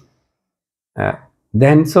 everything.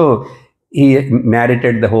 Then so he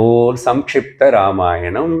narrated the whole Samkshipta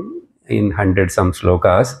Ramayanam in 100 some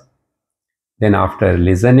slokas. Then after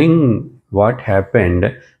listening what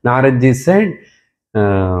happened, Naradji said,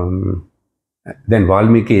 then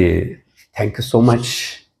Valmiki, thank you so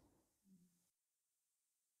much.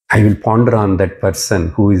 I will ponder on that person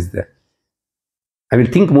who is there. I will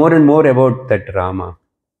think more and more about that Rama.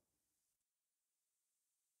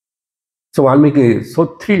 So Valmiki is so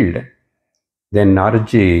thrilled. Then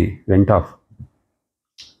Naradji went off.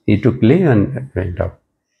 He took leave and went off.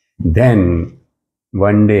 Then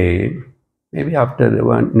one day, maybe after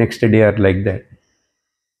one next day or like that,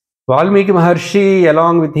 Valmiki Maharshi,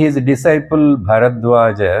 along with his disciple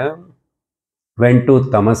Bharadwaja, went to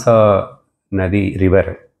Tamasa Nadi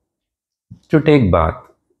river to take bath.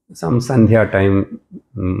 Some Sandhya time,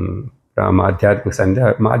 Madhyamika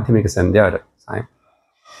Sandhya time.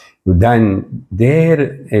 Then there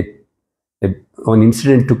an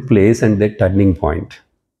incident took place and the turning point.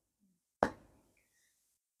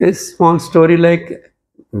 A small story like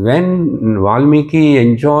when Valmiki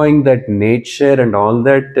enjoying that nature and all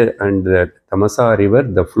that and the Tamasa river,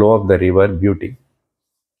 the flow of the river, beauty.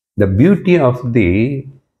 The beauty of the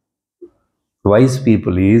wise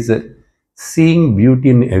people is seeing beauty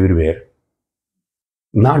in everywhere.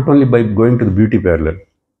 Not only by going to the beauty parlor.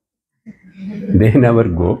 They never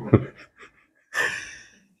go.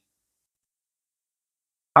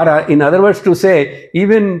 Or in other words to say,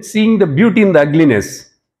 even seeing the beauty in the ugliness.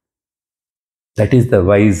 That is the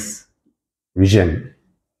wise vision.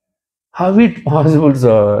 How it possible,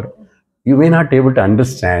 sir? You may not be able to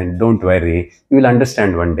understand. Don't worry. You will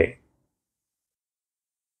understand one day.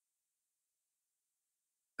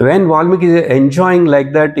 When Valmiki is enjoying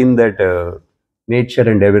like that in that nature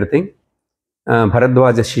and everything,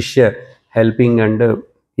 Bharadwaja Shishya helping and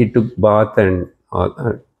he took bath and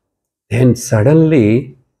all. Then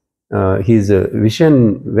suddenly his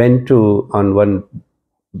vision went to on one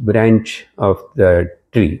branch of the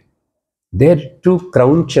tree. There two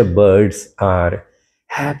crouch birds are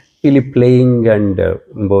happily playing and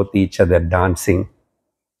both each other dancing.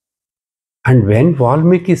 And when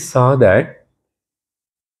Valmiki saw that,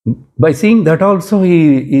 by seeing that also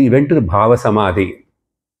he went to the Bhava Samadhi.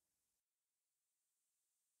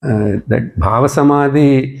 That Bhava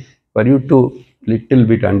Samadhi, for you to little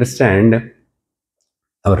bit understand,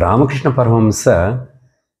 our Ramakrishna Paramahamsa,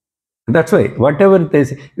 that's why whatever they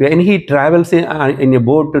say, when he travels in a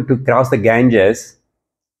boat to cross the Ganges,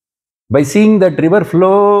 by seeing that river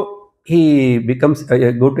flow, he becomes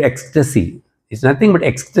go to ecstasy. It's nothing but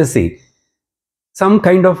ecstasy. Some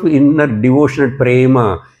kind of inner devotional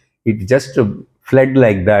prema. It just fled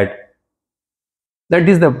like that. That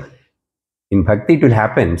is the in bhakti it will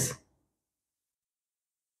happens.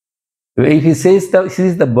 If he says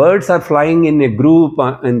sees the birds are flying in a group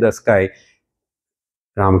in the sky,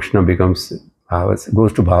 Ramakrishna becomes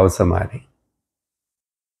goes to Bhava Samadhi.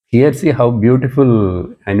 Here see how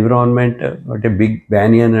beautiful environment, what a big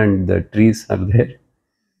banyan and the trees are there.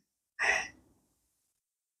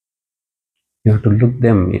 You have to look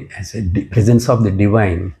them as a presence of the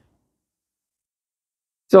divine.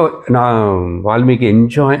 So now Valmiki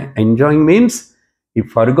enjoying means he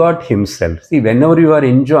forgot himself. See, whenever you are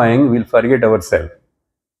enjoying, we'll forget ourselves.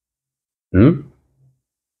 When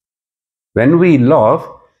we laugh,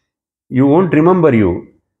 you won't remember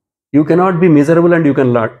you. You cannot be miserable and you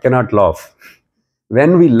cannot laugh.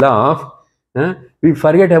 When we laugh, we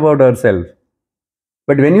forget about ourselves.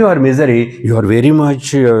 But when you are misery, you are very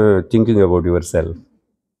much thinking about yourself.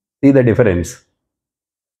 See the difference.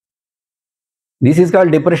 This is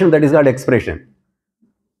called depression, that is called expression.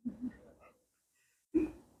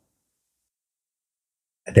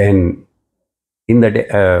 Then in that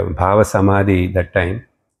Bhava Samadhi, that time,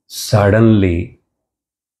 suddenly,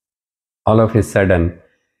 all of a sudden,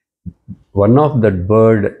 one of that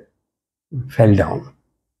bird fell down.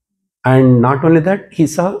 And not only that, he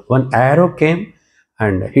saw one arrow came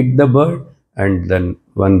and hit the bird, and then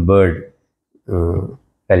one bird uh,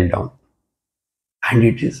 fell down. And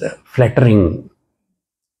it is fluttering,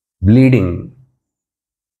 bleeding.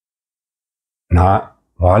 Now,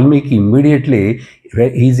 Valmiki immediately,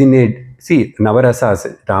 he's in a, see,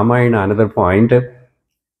 Navarasas, Ramayana, another point,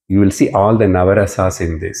 you will see all the Navarasas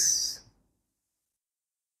in this.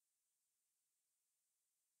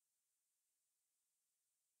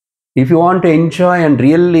 If you want to enjoy and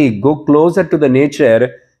really go closer to the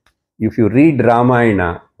nature, if you read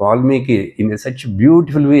Ramayana, Valmiki in a such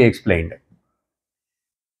beautiful way explained.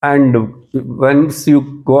 And once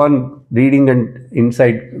you go on reading and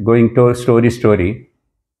inside going to story,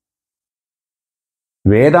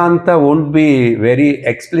 Vedanta won't be very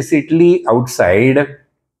explicitly outside,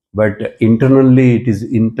 but internally it is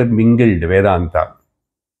intermingled Vedanta.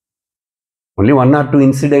 Only one or two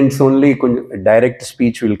incidents only direct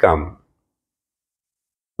speech will come.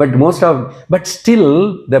 But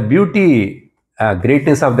still the beauty,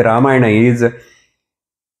 greatness of the Ramayana is,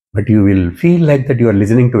 but you will feel like that you are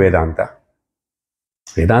listening to Vedanta.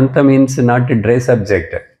 Vedanta means not a dry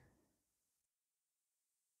subject.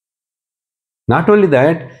 Not only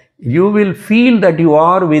that, you will feel that you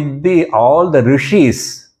are with all the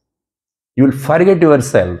rishis. You will forget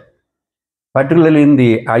yourself. Particularly in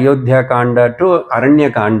the Ayodhya Kanda to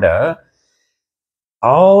Aranya Kanda,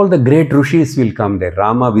 all the great rishis will come there.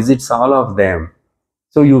 Rama visits all of them.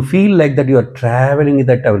 So you feel like that you are traveling with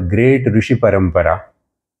that our great rishi parampara.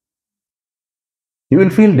 You will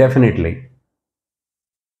feel definitely.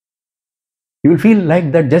 You will feel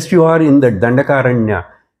like that just you are in that Dandakaranya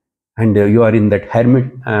and you are in that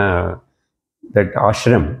hermit, that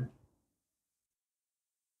ashram.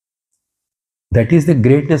 That is the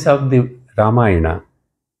greatness of the Ramayana.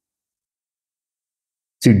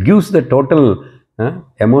 So it gives the total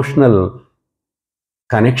emotional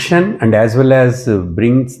connection and as well as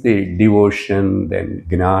brings the devotion, then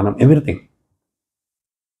gnanam, everything.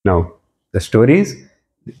 Now, the stories,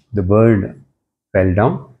 the bird fell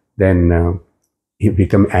down, then he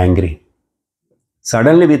became angry.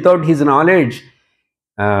 Suddenly, without his knowledge,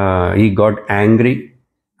 he got angry,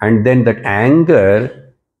 and then that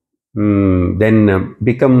anger then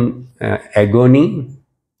become agony.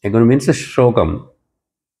 Agony means a shokam.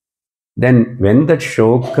 Then when that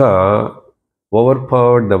shoka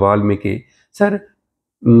overpowered the Valmiki, sir,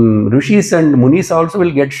 rishis and munis also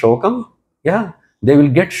will get shokam. Yeah, they will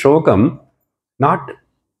get shokam, not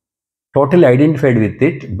totally identified with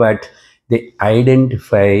it, but they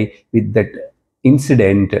identify with that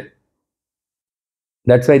incident.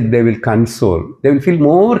 That's why they will console. They will feel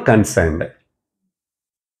more concerned.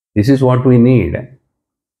 This is what we need.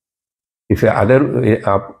 If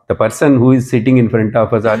the person who is sitting in front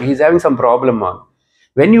of us, he is having some problem on.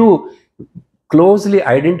 When you closely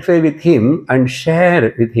identify with him and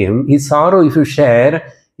share with him his sorrow, if you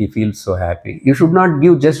share, he feels so happy. You should not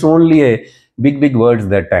give just only a big words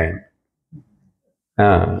that time.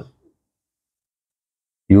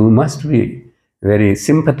 You must be very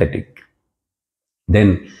sympathetic.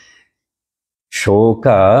 Then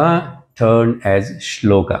shoka turned as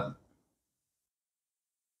shloka.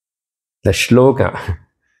 The shloka.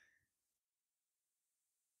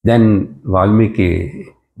 Then Valmiki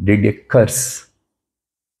did a curse.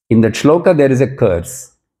 In that shloka, there is a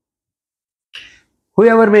curse.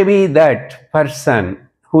 Whoever may be that person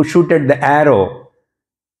who shooted the arrow,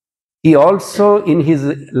 he also in his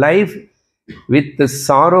life, with the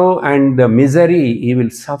sorrow and the misery he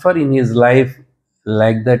will suffer in his life,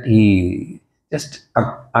 like that he just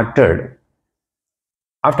uttered.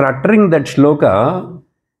 After uttering that shloka,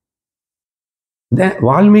 then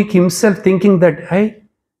Valmiki himself thinking that, hey,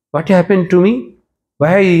 what happened to me?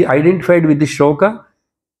 Why I identified with the shloka?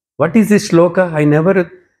 What is this shloka? I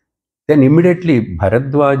never... Then immediately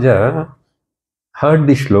Bharadwaja heard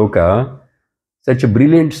the shloka, such a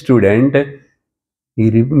brilliant student, he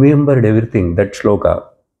remembered everything, that shloka.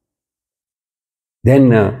 Then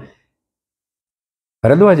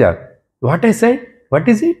Bharadwaja, what I said? What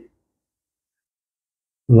is it?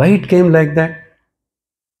 Why it came like that?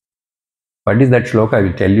 What is that shloka? I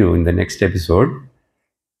will tell you in the next episode.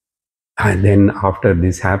 And then after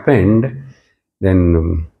this happened,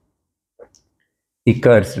 then He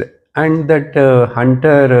cursed. And that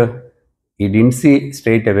hunter, he didn't see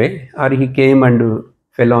straight away, or he came and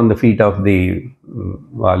fell on the feet of the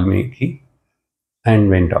Valmiki and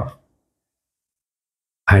went off.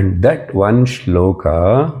 And that one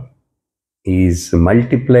shloka is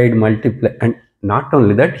multiplied, and not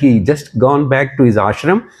only that, he just gone back to his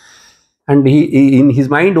ashram, and he in his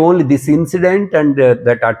mind only this incident and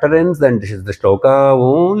that utterance and the shloka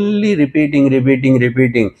only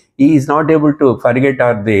repeating. He is not able to forget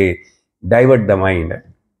or they divert the mind.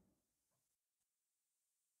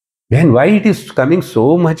 Then why it is coming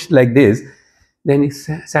so much like this? Then he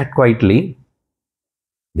sat quietly.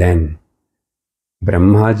 Then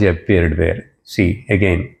Brahmaji appeared there. See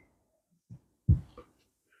again.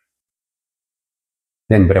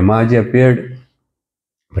 Then Brahmaji appeared.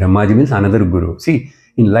 Brahmaji means another guru. See,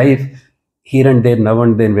 in life, here and there, now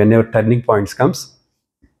and then, whenever turning points comes,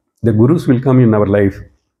 the gurus will come in our life.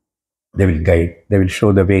 They will guide. They will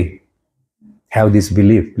show the way. Have this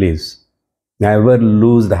belief, please. Never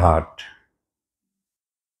lose the heart.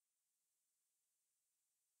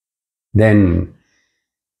 Then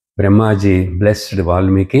Brahmaji blessed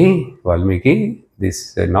Valmiki.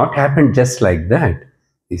 This not happened just like that.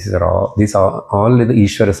 These are all the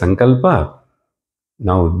Ishvara Sankalpa.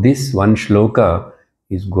 Now this one shloka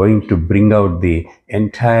is going to bring out the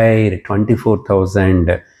entire 24,000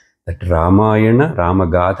 that Ramayana,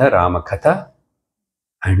 Ramagatha, Ramakatha,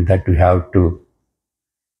 and that we have to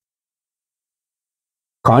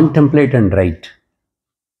contemplate and write.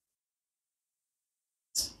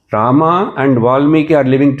 Rama and Valmiki are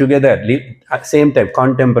living together at same time,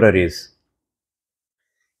 contemporaries.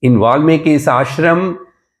 In Valmiki's ashram,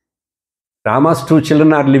 Rama's two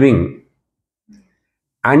children are living.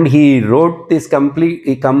 And he wrote this completed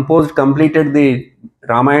the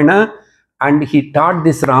Ramayana, and he taught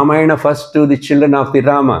this Ramayana first to the children of the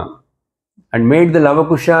Rama and made the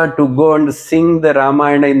Lavakusha to go and sing the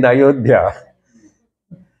Ramayana in the Ayodhya.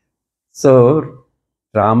 So,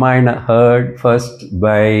 Ramayana heard first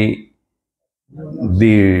by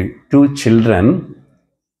the two children,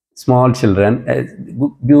 small children,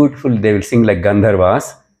 beautiful, they will sing like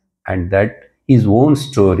Gandharvas, and that his own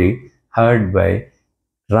story heard by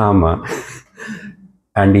Rama,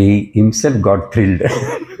 and he himself got thrilled.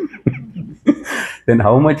 Then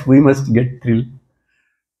how much we must get thrilled?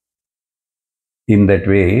 In that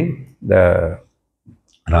way, the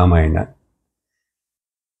Ramayana.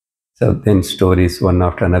 So then stories one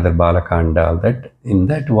after another, Balakanda, all that. In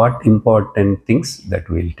that, what important things that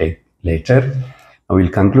we'll take later. I will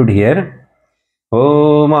conclude here.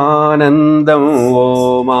 Om Anandam,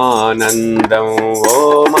 Om Anandam,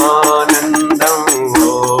 Om Anandam,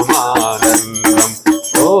 Om Anandam,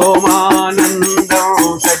 Om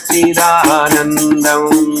Anandam, Satchidanandam,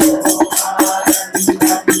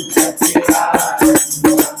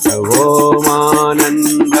 Om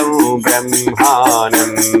Anandam,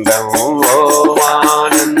 Brahmanandam, Om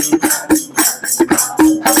Anandam,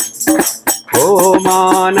 Om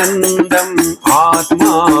Anandam,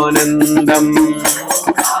 Atmanandam,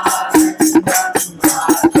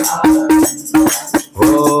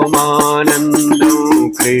 Om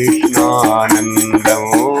Anandam, Krishnanandam,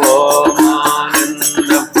 Om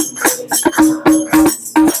Anandam,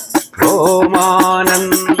 Om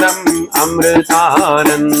Anandam,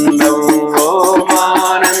 Amritanandam, Om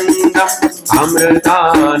Anandam,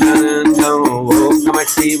 Amritanandam, Om Namah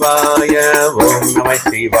Shivaya, Om Namah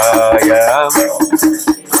Shivaya,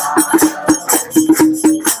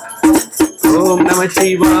 Om Namah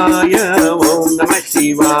Shivaya, Om Namah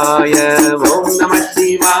Shivaya, Om Namah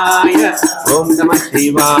Shivaya, Om Namah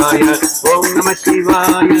Shivaya, Om Namah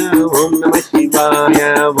Shivaya, Om Namah Shivaya,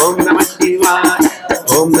 Om Namah Shivaya,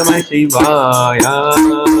 Om Namah Shivaya.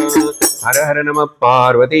 Har Har Namah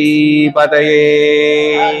Parvati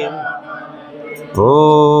Pataye.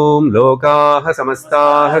 Om Lokaha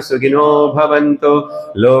Samastaha Sugino Bhavantu,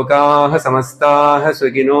 Lokaha Samastaha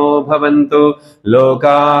Sugino Bhavantu,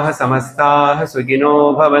 Lokaha Samastaha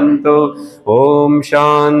Sugino Bhavantu. Om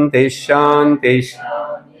Shanti Shanti.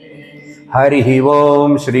 Harihi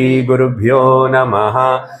Om Shri Gurubhyo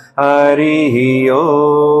Namaha. Harihi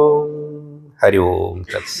Om. Hari Om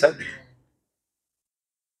Tat Sat.